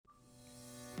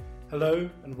Hello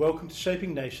and welcome to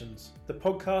Shaping Nations, the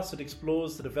podcast that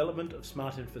explores the development of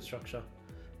smart infrastructure.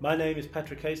 My name is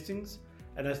Patrick Hastings,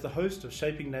 and as the host of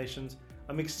Shaping Nations,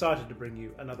 I'm excited to bring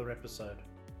you another episode.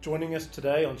 Joining us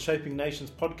today on Shaping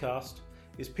Nations podcast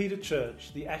is Peter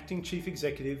Church, the Acting Chief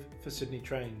Executive for Sydney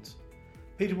Trains.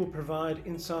 Peter will provide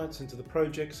insights into the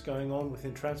projects going on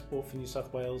within Transport for New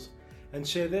South Wales and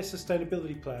share their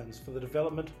sustainability plans for the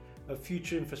development of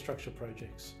future infrastructure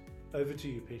projects. Over to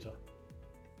you, Peter.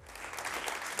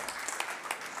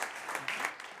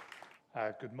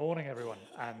 Good morning, everyone,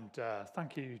 and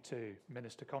thank you to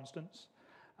Minister Constance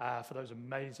for those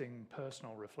amazing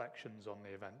personal reflections on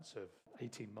the events of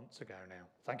 18 months ago now.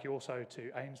 Thank you also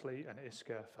to Ainsley and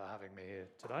Iska for having me here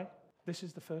today. This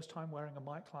is the first time wearing a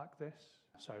mic like this,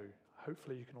 so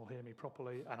hopefully you can all hear me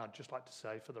properly, and I'd just like to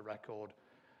say for the record,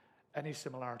 any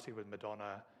similarity with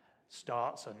Madonna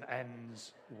starts and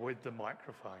ends with the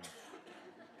microphone.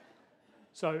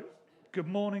 So, good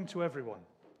morning to everyone.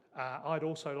 I'd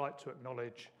also like to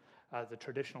acknowledge the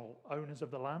traditional owners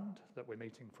of the land that we're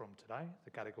meeting from today,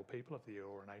 the Gadigal people of the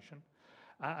Eora Nation,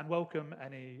 and welcome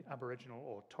any Aboriginal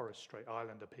or Torres Strait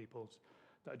Islander peoples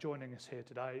that are joining us here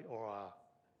today or are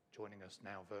joining us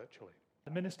now virtually.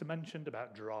 The Minister mentioned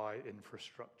about dry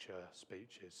infrastructure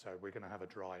speeches, so we're going to have a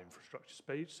dry infrastructure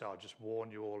speech, so I'll just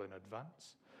warn you all in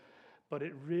advance. But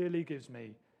it really gives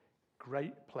me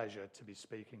great pleasure to be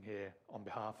speaking here on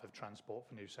behalf of Transport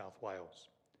for New South Wales.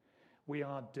 We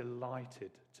are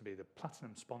delighted to be the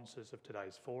platinum sponsors of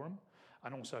today's forum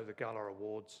and also the Gala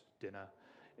Awards dinner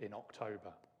in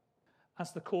October.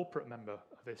 As the corporate member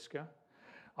of ISCA,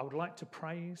 I would like to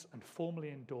praise and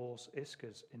formally endorse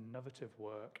ISCA's innovative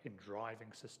work in driving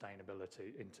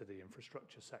sustainability into the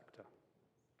infrastructure sector.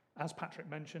 As Patrick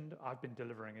mentioned, I've been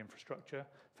delivering infrastructure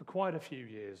for quite a few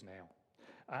years now,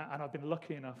 and I've been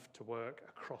lucky enough to work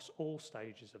across all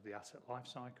stages of the asset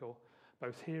lifecycle,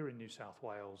 both here in New South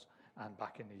Wales and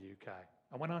back in the UK.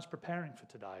 And when I was preparing for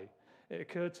today, it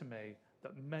occurred to me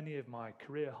that many of my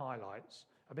career highlights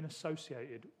have been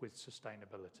associated with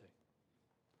sustainability.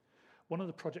 One of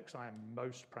the projects I am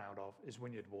most proud of is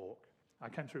Wynyard Walk. I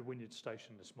came through Wynyard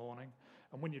Station this morning,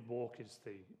 and Wynyard Walk is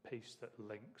the piece that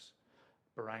links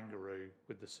Barangaroo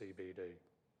with the CBD.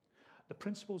 The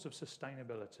principles of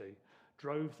sustainability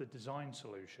drove the design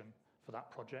solution for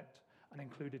that project and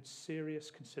included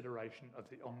serious consideration of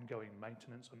the ongoing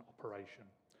maintenance and operation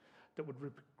that would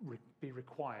be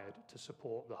required to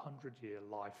support the 100-year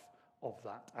life of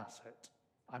that asset.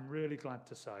 I'm really glad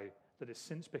to say that it's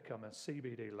since become a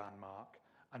CBD landmark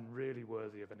and really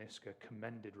worthy of an ISCA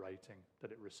commended rating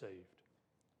that it received.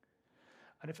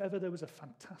 And if ever there was a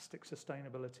fantastic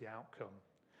sustainability outcome,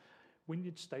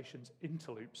 Wynyard Station's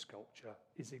Interloop sculpture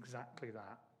is exactly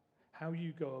that. How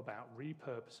you go about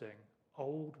repurposing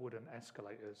old wooden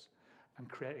escalators and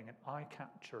creating an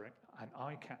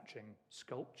eye-catching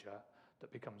sculpture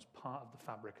that becomes part of the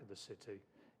fabric of the city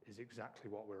is exactly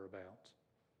what we're about.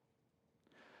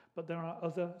 But there are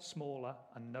other smaller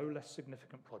and no less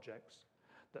significant projects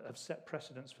that have set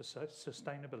precedents for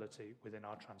sustainability within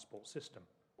our transport system,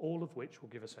 all of which will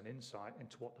give us an insight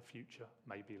into what the future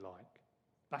may be like.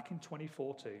 Back in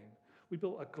 2014, we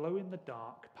built a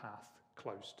glow-in-the-dark path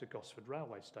close to Gosford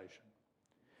Railway Station.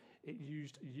 It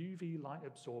used UV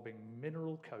light-absorbing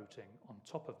mineral coating on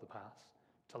top of the path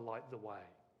to light the way.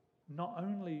 Not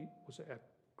only was it a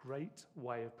great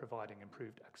way of providing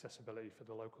improved accessibility for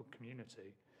the local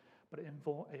community, but it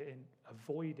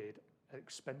avoided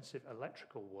expensive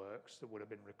electrical works that would have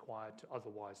been required to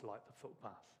otherwise light the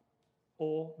footpath.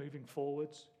 Or, moving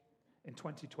forwards, in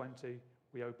 2020,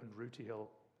 we opened Rooty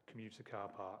Hill Commuter Car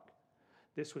Park.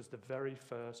 This was the very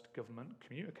first government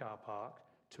commuter car park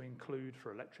to include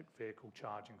for electric vehicle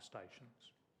charging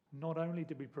stations. Not only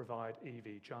did we provide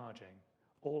EV charging,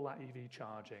 all that EV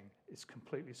charging is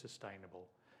completely sustainable.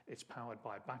 It's powered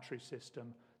by a battery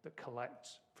system that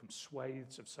collects from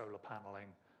swathes of solar panelling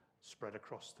spread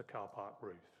across the car park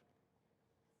roof.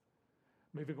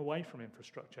 Moving away from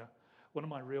infrastructure, one of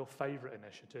my real favourite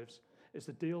initiatives is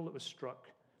the deal that was struck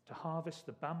to harvest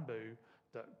the bamboo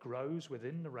that grows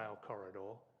within the rail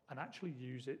corridor and actually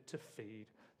use it to feed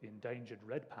the endangered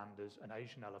red pandas and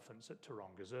Asian elephants at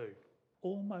Taronga Zoo.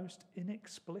 Almost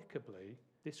inexplicably,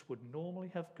 this would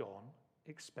normally have gone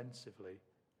expensively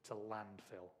to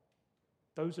landfill.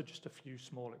 Those are just a few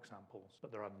small examples,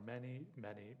 but there are many,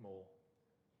 many more.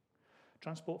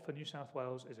 Transport for New South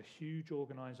Wales is a huge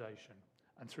organisation,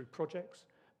 and through projects,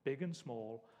 big and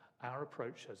small, our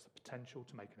approach has the potential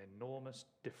to make an enormous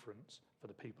difference for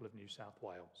the people of New South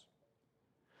Wales.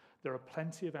 There are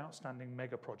plenty of outstanding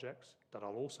mega projects that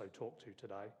I'll also talk to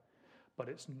today, but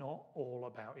it's not all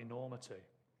about enormity.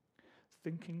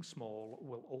 thinking small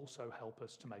will also help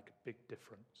us to make a big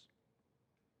difference.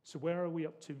 So where are we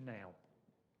up to now?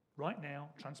 Right now,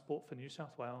 Transport for New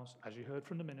South Wales, as you heard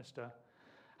from the Minister,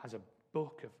 has a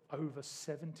book of over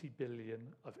 70 billion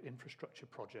of infrastructure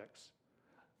projects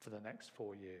for the next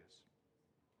 4 years.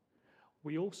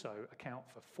 We also account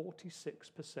for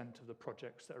 46% of the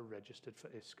projects that are registered for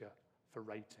ISCA for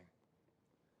rating.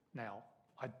 Now,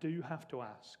 I do have to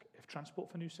ask, if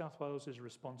Transport for New South Wales is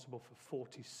responsible for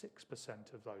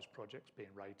 46% of those projects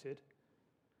being rated,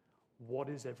 what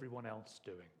is everyone else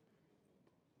doing?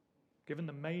 Given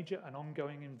the major and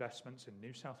ongoing investments in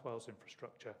New South Wales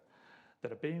infrastructure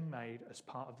that are being made as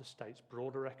part of the state's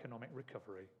broader economic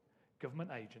recovery, government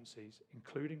agencies,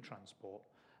 including Transport,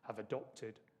 have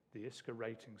adopted the ISCA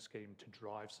rating scheme to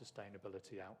drive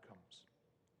sustainability outcomes.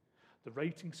 The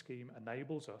rating scheme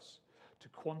enables us to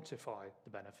quantify the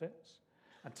benefits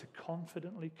and to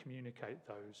confidently communicate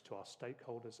those to our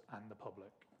stakeholders and the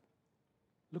public.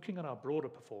 Looking at our broader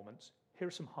performance, here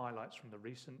are some highlights from the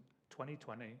recent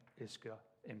 2020 ISCA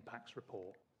Impacts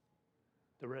Report.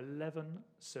 There were 11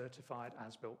 certified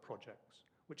as-built projects,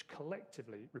 which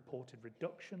collectively reported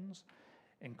reductions,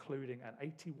 including an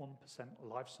 81%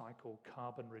 life cycle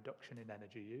carbon reduction in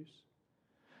energy use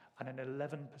and an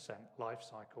 11% life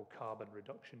cycle carbon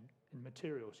reduction in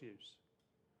materials use.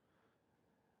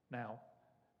 Now,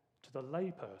 to the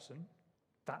layperson,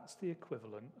 that's the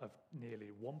equivalent of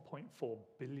nearly $1.4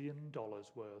 billion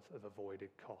worth of avoided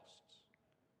costs.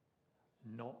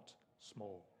 Not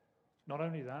small. Not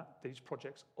only that, these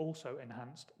projects also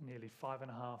enhanced nearly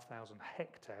 5,500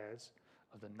 hectares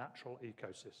of the natural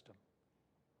ecosystem.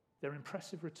 They're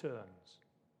impressive returns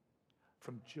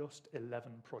from just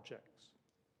 11 projects.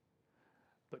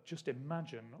 But just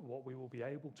imagine what we will be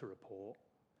able to report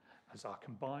as our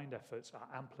combined efforts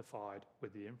are amplified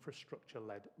with the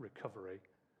infrastructure-led recovery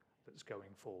that's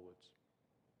going forwards.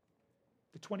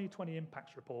 The 2020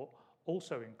 Impacts Report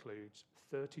also includes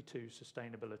 32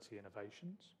 sustainability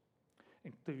innovations,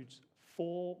 includes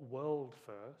 4 world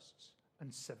firsts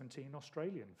and 17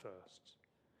 Australian firsts.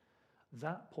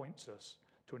 That points us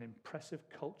to an impressive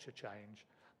culture change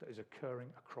that is occurring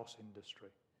across industry.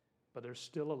 But there's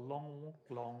still a long,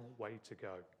 long way to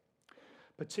go,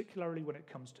 particularly when it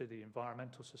comes to the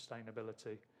environmental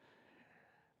sustainability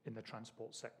in the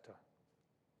transport sector.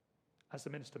 As the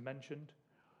Minister mentioned,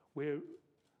 we're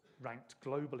ranked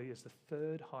globally as the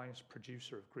 3rd highest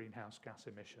producer of greenhouse gas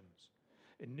emissions.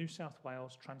 In New South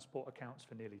Wales, transport accounts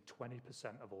for nearly 20%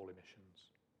 of all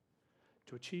emissions.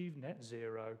 To achieve net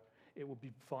zero, it will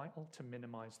be vital to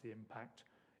minimise the impact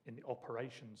in the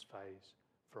operations phase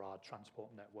for our transport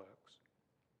networks.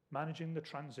 Managing the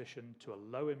transition to a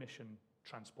low-emission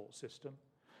transport system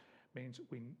means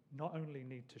we not only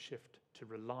need to shift to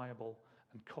reliable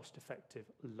and cost-effective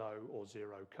low or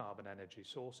zero carbon energy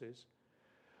sources,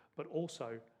 but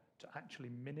also to actually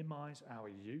minimise our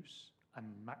use and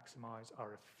maximise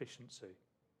our efficiency.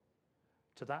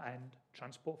 To that end,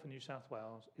 Transport for New South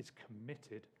Wales is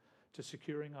committed to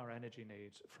securing our energy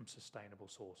needs from sustainable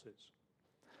sources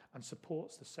and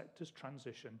supports the sector's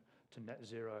transition to net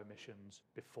zero emissions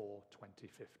before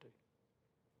 2050.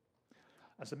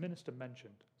 As the Minister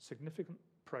mentioned, significant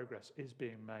progress is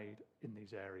being made in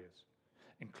these areas,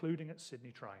 including at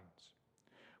Sydney Trains,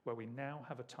 where we now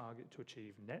have a target to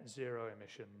achieve net zero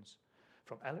emissions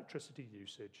from electricity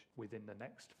usage within the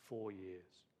next 4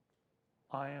 years.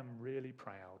 I am really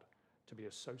proud to be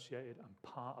associated and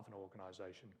part of an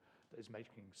organisation that is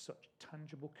making such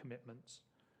tangible commitments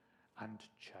and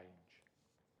change.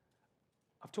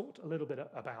 I've talked a little bit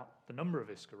about the number of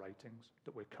ISCA ratings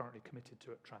that we're currently committed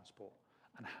to at Transport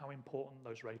and how important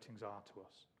those ratings are to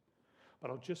us. But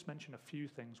I'll just mention a few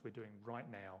things we're doing right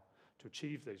now to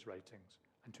achieve these ratings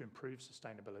and to improve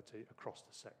sustainability across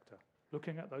the sector.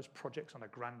 Looking at those projects on a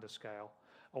grander scale,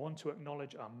 I want to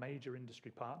acknowledge our major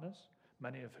industry partners,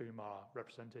 many of whom are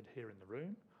represented here in the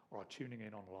room or are tuning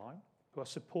in online, who are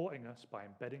supporting us by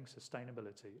embedding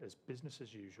sustainability as business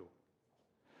as usual.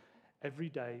 Every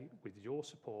day, with your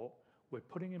support, we're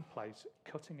putting in place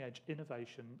cutting-edge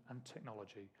innovation and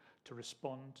technology to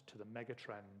respond to the mega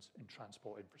trends in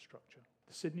transport infrastructure.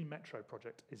 The Sydney Metro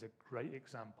project is a great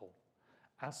example.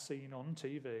 As seen on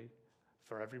TV,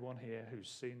 for everyone here who's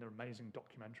seen the amazing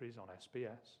documentaries on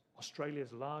SBS,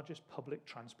 Australia's largest public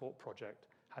transport project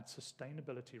had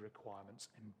sustainability requirements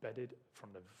embedded from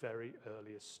the very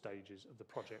earliest stages of the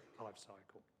project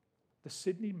lifecycle. The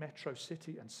Sydney Metro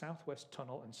City and Southwest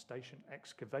Tunnel and Station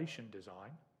excavation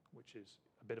design, which is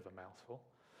a bit of a mouthful,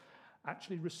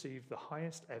 actually received the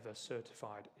highest ever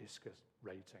certified ISCA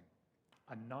rating,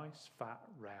 a nice fat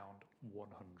round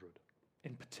 100.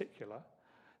 In particular,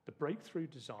 The breakthrough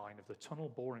design of the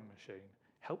tunnel boring machine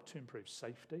helped to improve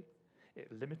safety,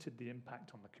 it limited the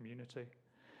impact on the community,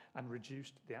 and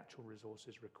reduced the actual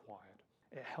resources required.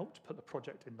 It helped put the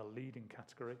project in the leading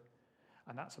category,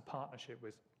 and that's a partnership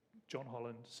with John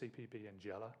Holland, CPB and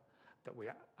Jella that we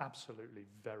are absolutely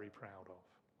very proud of.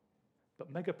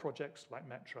 But mega projects like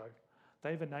Metro,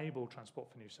 they've enabled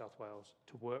Transport for New South Wales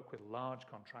to work with large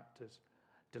contractors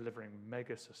delivering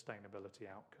mega sustainability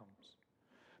outcomes.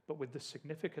 But with the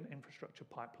significant infrastructure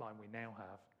pipeline we now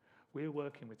have, we're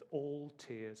working with all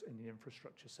tiers in the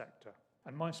infrastructure sector.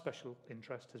 And my special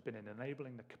interest has been in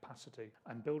enabling the capacity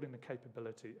and building the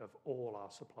capability of all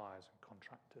our suppliers and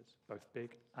contractors, both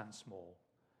big and small,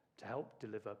 to help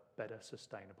deliver better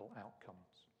sustainable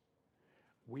outcomes.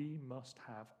 We must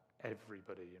have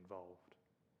everybody involved.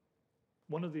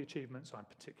 One of the achievements I'm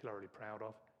particularly proud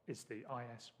of is the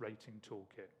IS Rating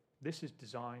Toolkit. This is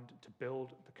designed to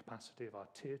build the capacity of our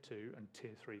Tier 2 and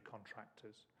Tier 3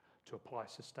 contractors to apply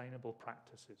sustainable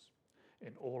practices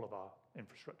in all of our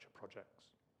infrastructure projects.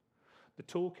 The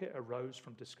toolkit arose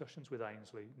from discussions with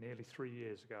Ainslie nearly 3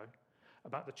 years ago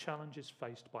about the challenges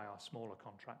faced by our smaller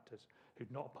contractors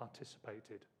who'd not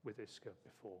participated with ISCA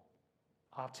before.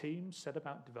 Our team set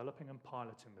about developing and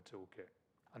piloting the toolkit,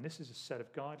 and this is a set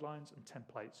of guidelines and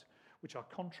templates which our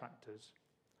contractors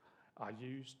are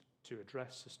used to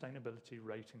address sustainability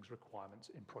ratings requirements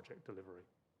in project delivery.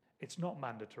 It's not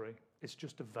mandatory, it's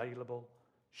just available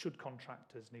should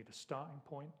contractors need a starting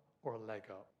point or a leg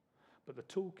up. But the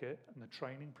toolkit and the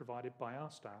training provided by our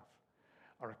staff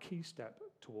are a key step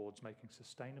towards making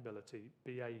sustainability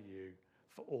BAU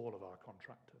for all of our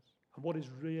contractors. And what is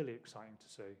really exciting to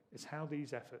see is how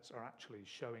these efforts are actually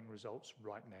showing results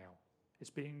right now. It's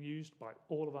being used by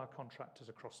all of our contractors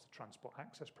across the Transport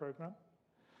Access Programme.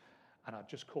 And I'd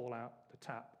just call out the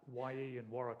TAP, YE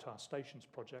and Waratah Stations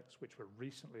projects, which were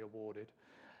recently awarded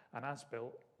an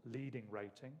as-built leading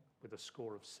rating with a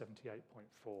score of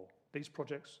 78.4. These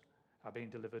projects are being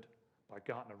delivered by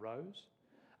Gartner Rose,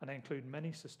 and they include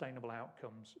many sustainable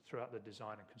outcomes throughout the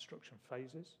design and construction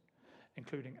phases,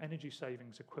 including energy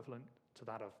savings equivalent to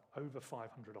that of over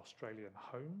 500 Australian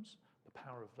homes, the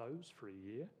power of those for a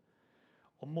year,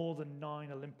 or more than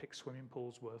 9 Olympic swimming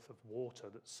pools worth of water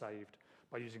that's saved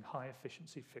by using high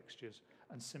efficiency fixtures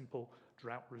and simple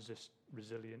drought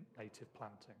resilient native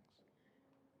plantings.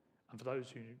 And for those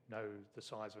who know the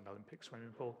size of an Olympic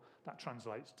swimming pool, that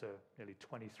translates to nearly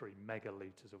 23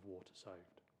 megalitres of water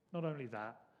saved. Not only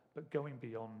that, but going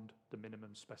beyond the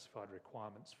minimum specified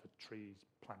requirements for trees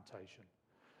plantation.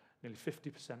 Nearly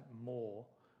 50% more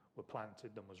were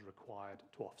planted than was required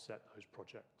to offset those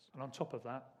projects. And on top of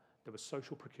that, there were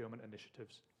social procurement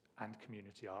initiatives and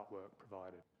community artwork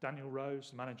provided. Daniel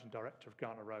Rose, the Managing Director of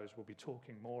Gartner Rose, will be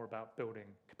talking more about building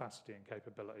capacity and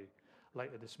capability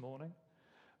later this morning,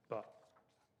 but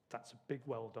that's a big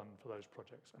well done for those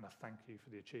projects, and a thank you for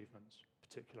the achievements,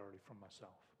 particularly from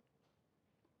myself.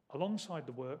 Alongside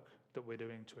the work that we're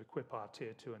doing to equip our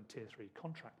Tier 2 and Tier 3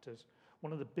 contractors,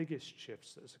 one of the biggest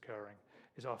shifts that is occurring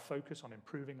is our focus on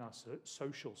improving our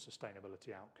social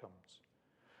sustainability outcomes.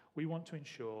 We want to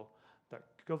ensure that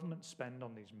government spend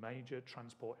on these major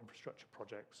transport infrastructure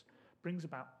projects brings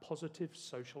about positive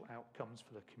social outcomes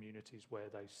for the communities where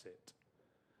they sit.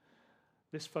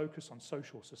 This focus on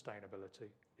social sustainability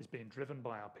is being driven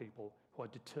by our people who are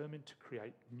determined to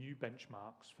create new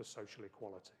benchmarks for social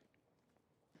equality.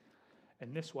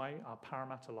 In this way, our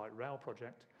Parramatta Light Rail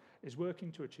project is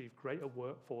working to achieve greater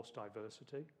workforce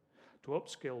diversity, to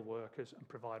upskill workers and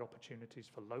provide opportunities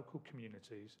for local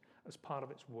communities as part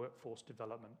of its workforce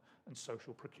development and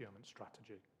social procurement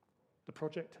strategy. The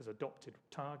project has adopted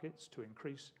targets to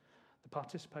increase the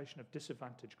participation of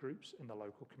disadvantaged groups in the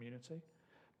local community,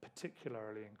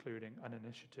 particularly including an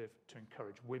initiative to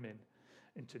encourage women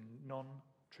into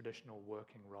non-traditional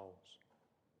working roles.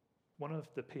 One of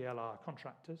the PLR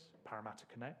contractors, Parramatta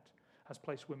Connect, has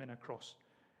placed women across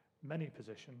many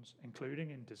positions,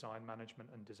 including in design management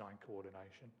and design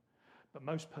coordination. But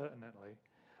most pertinently,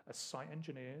 as site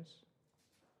engineers,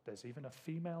 there's even a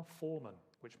female foreman,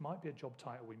 which might be a job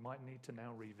title we might need to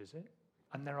now revisit,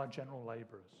 and there are general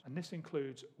labourers. And this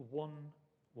includes one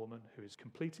woman who is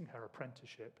completing her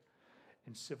apprenticeship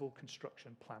in civil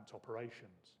construction plant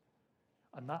operations.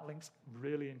 And that links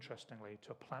really interestingly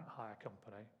to a plant hire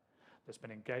company that's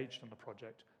been engaged on the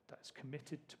project that is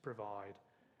committed to provide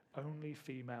only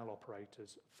female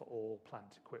operators for all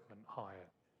plant equipment hire.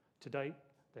 To date,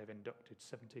 they've inducted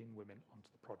 17 women onto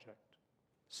the project.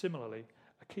 Similarly,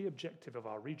 a key objective of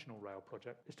our regional rail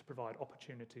project is to provide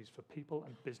opportunities for people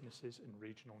and businesses in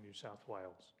regional New South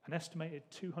Wales. An estimated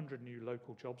 200 new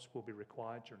local jobs will be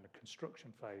required during the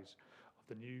construction phase of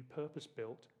the new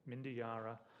purpose-built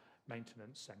Mindiara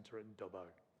Maintenance Centre in Dubbo.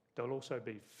 There will also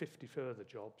be 50 further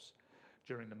jobs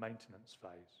during the maintenance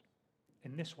phase.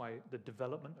 In this way, the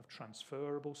development of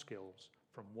transferable skills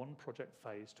from one project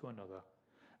phase to another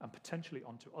and potentially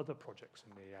onto other projects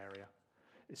in the area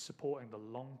is supporting the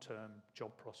long-term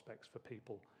job prospects for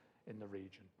people in the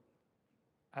region.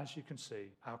 As you can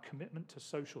see, our commitment to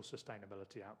social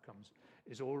sustainability outcomes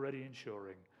is already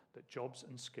ensuring that jobs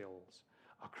and skills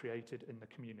are created in the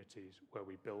communities where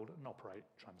we build and operate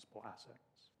transport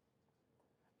assets.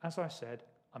 As I said,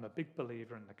 I'm a big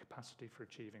believer in the capacity for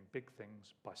achieving big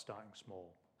things by starting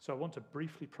small. So I want to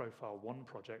briefly profile one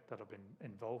project that I've been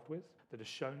involved with that has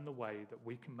shown the way that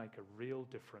we can make a real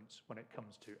difference when it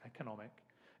comes to economic,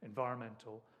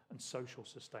 environmental and social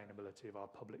sustainability of our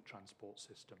public transport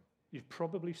system. You've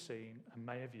probably seen and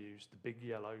may have used the big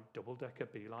yellow double-decker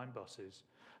Beeline buses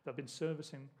that have been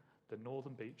servicing the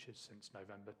Northern Beaches since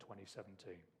November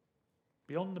 2017.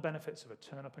 Beyond the benefits of a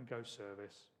turn-up-and-go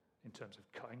service, in terms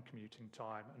of cutting commuting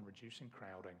time and reducing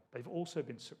crowding, they've also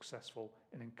been successful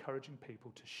in encouraging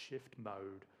people to shift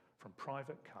mode from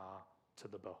private car to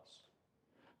the bus.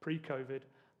 Pre-COVID,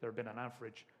 there have been an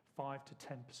average 5 to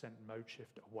 10% mode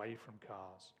shift away from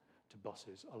cars to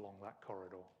buses along that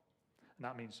corridor. And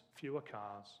that means fewer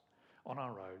cars on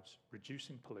our roads,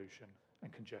 reducing pollution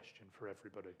and congestion for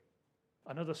everybody.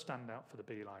 Another standout for the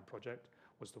Beeline project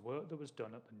was the work that was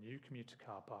done at the new commuter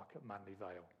car park at Manley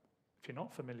Vale. If you're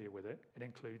not familiar with it, it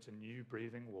includes a new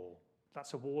breathing wall.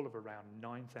 That's a wall of around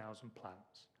 9,000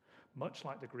 plants, much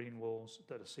like the green walls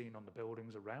that are seen on the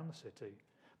buildings around the city,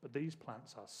 but these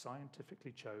plants are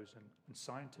scientifically chosen and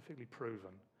scientifically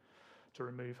proven to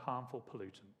remove harmful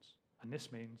pollutants. And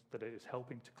this means that it is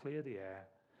helping to clear the air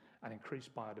and increase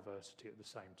biodiversity at the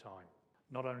same time.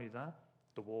 Not only that,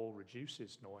 the wall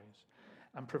reduces noise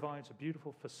and provides a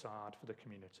beautiful facade for the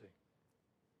community.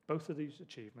 Both of these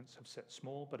achievements have set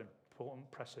small but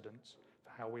important precedents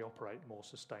for how we operate more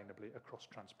sustainably across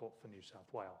Transport for New South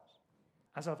Wales.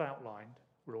 As I've outlined,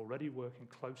 we're already working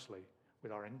closely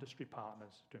with our industry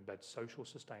partners to embed social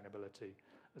sustainability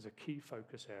as a key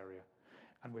focus area,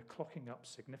 and we're clocking up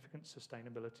significant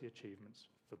sustainability achievements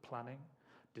for planning,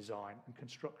 design and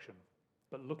construction.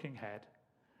 But looking ahead,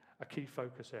 a key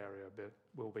focus area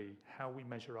will be how we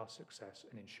measure our success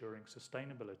in ensuring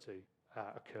sustainability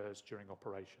occurs during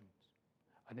operations.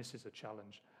 And this is a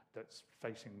challenge that's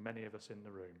facing many of us in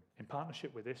the room. In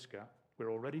partnership with ISCA,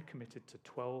 we're already committed to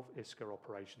 12 ISCA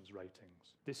operations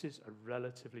ratings. This is a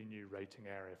relatively new rating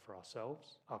area for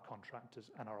ourselves, our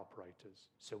contractors and our operators,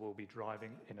 so we'll be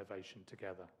driving innovation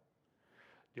together.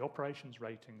 The operations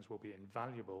ratings will be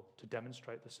invaluable to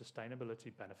demonstrate the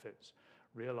sustainability benefits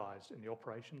realised in the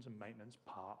operations and maintenance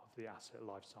part of the asset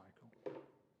lifecycle.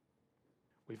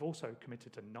 We've also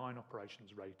committed to 9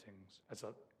 operations ratings as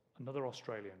another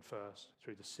Australian first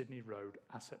through the Sydney Road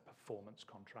asset performance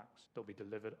contracts that will be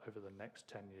delivered over the next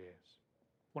 10 years.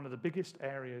 One of the biggest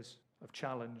areas of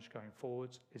challenge going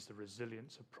forwards is the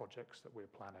resilience of projects that we're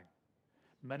planning.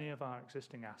 Many of our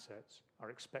existing assets are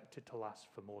expected to last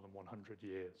for more than 100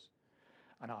 years,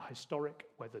 and our historic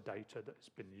weather data that has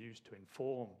been used to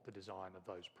inform the design of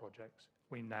those projects,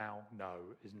 we now know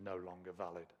is no longer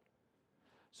valid.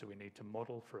 So we need to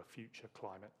model for a future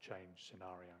climate change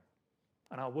scenario.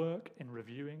 And our work in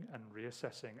reviewing and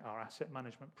reassessing our asset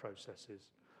management processes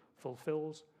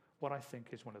fulfills what I think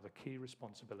is one of the key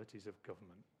responsibilities of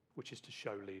government, which is to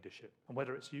show leadership. And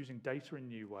whether it's using data in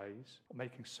new ways, or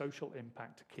making social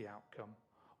impact a key outcome,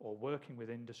 or working with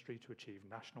industry to achieve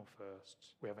national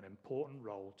firsts, we have an important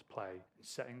role to play in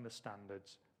setting the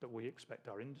standards that we expect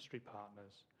our industry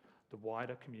partners, the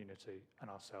wider community and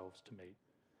ourselves to meet.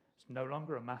 It's no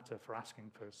longer a matter for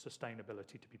asking for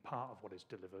sustainability to be part of what is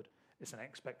delivered. It's an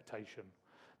expectation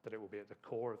that it will be at the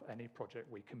core of any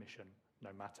project we commission, no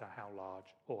matter how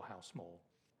large or how small.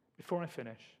 Before I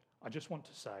finish, I just want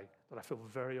to say that I feel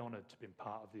very honoured to be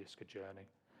part of the ISCA journey,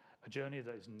 a journey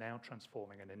that is now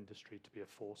transforming an industry to be a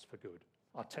force for good.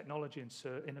 Our technology and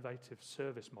innovative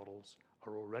service models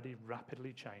are already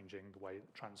rapidly changing the way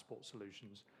that transport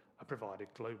solutions are provided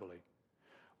globally.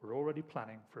 We're already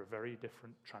planning for a very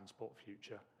different transport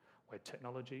future, where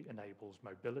technology enables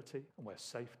mobility and where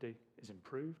safety is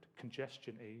improved,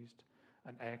 congestion eased,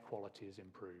 and air quality is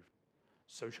improved.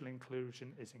 Social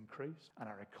inclusion is increased, and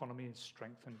our economy is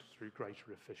strengthened through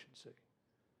greater efficiency.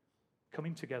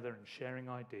 Coming together and sharing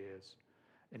ideas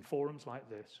in forums like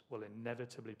this will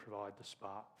inevitably provide the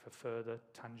spark for further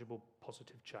tangible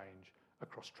positive change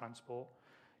across transport,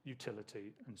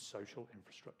 utility, and social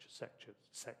infrastructure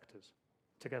sectors.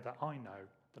 Together, I know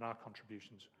that our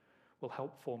contributions will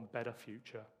help form a better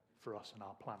future for us and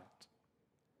our planet.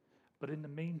 But in the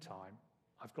meantime,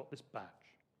 I've got this badge,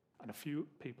 and a few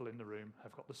people in the room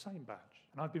have got the same badge.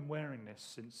 And I've been wearing this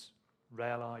since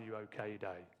Rail Are You OK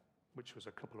Day, which was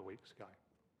a couple of weeks ago.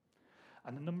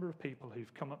 And the number of people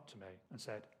who've come up to me and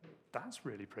said, "That's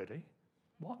really pretty.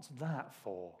 What's that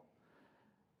for?"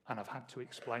 And I've had to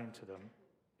explain to them,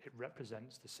 it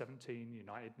represents the 17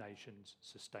 United Nations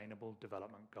Sustainable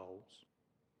Development Goals.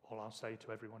 All I'll say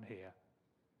to everyone here,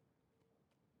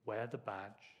 wear the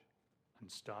badge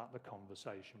and start the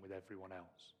conversation with everyone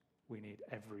else. We need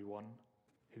everyone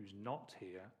who's not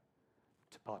here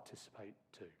to participate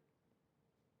too.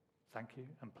 Thank you,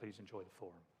 and please enjoy the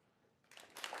forum.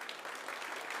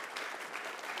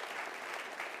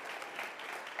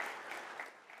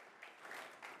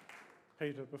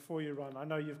 Peter, before you run, I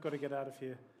know you've got to get out of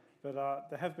here, but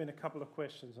there have been a couple of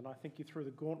questions, and I think you threw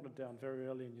the gauntlet down very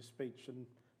early in your speech, and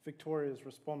Victoria's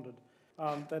responded.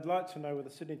 They'd like to know whether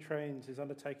Sydney Trains is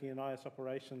undertaking an IS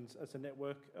operations as a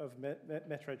network of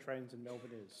metro trains in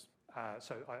Melbourne is.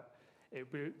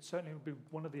 It certainly would be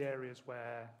one of the areas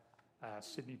where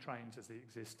Sydney Trains, as the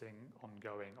existing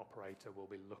ongoing operator, will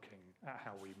be looking at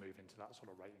how we move into that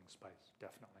sort of rating space,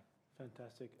 definitely.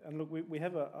 Fantastic. And look, we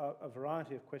have a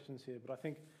variety of questions here, but I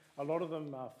think a lot of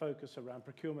them focus around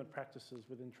procurement practices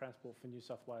within Transport for New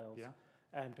South Wales,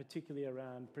 and particularly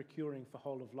around procuring for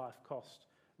whole-of-life cost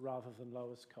rather than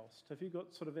lowest cost. Have you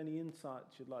got sort of any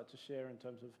insights you'd like to share in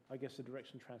terms of, I guess, the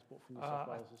direction Transport for New South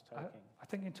Wales is taking? I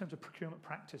think in terms of procurement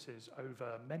practices,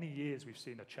 over many years we've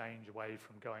seen a change away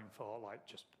from going for like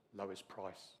just lowest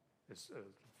price. It's a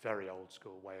very old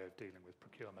school way of dealing with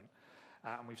procurement.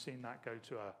 And we've seen that go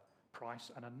to a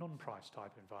price and a non-price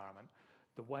type environment.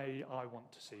 The way I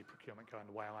want to see procurement go and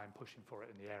the way I'm pushing for it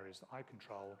in the areas that I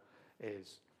control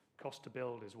is cost to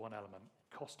build is one element,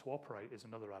 cost to operate is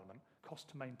another element, cost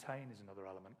to maintain is another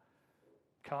element,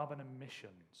 carbon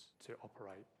emissions to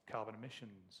operate, carbon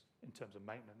emissions in terms of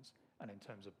maintenance and in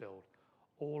terms of build.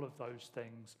 All of those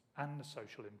things and the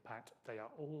social impact, they are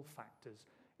all factors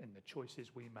in the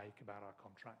choices we make about our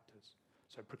contractors.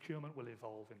 So procurement will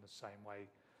evolve in the same way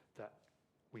that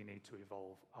we need to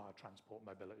evolve our transport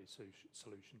mobility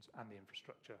solutions and the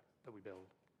infrastructure that we build.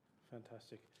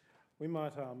 Fantastic. We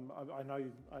might, I know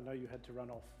you had to run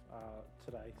off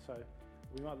today, so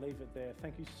we might leave it there.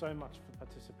 Thank you so much for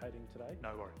participating today.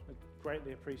 No worries.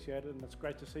 Greatly appreciated, and it's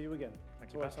great to see you again.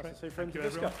 Thank you, Patrick. Nice to see friends of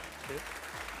Visca.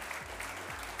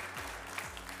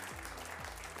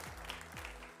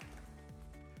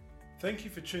 Thank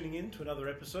you for tuning in to another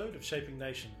episode of Shaping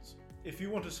Nations. If you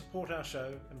want to support our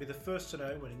show and be the first to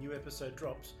know when a new episode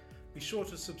drops, be sure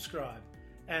to subscribe.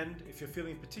 And if you're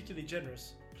feeling particularly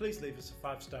generous, please leave us a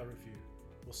 5-star review.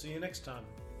 We'll see you next time.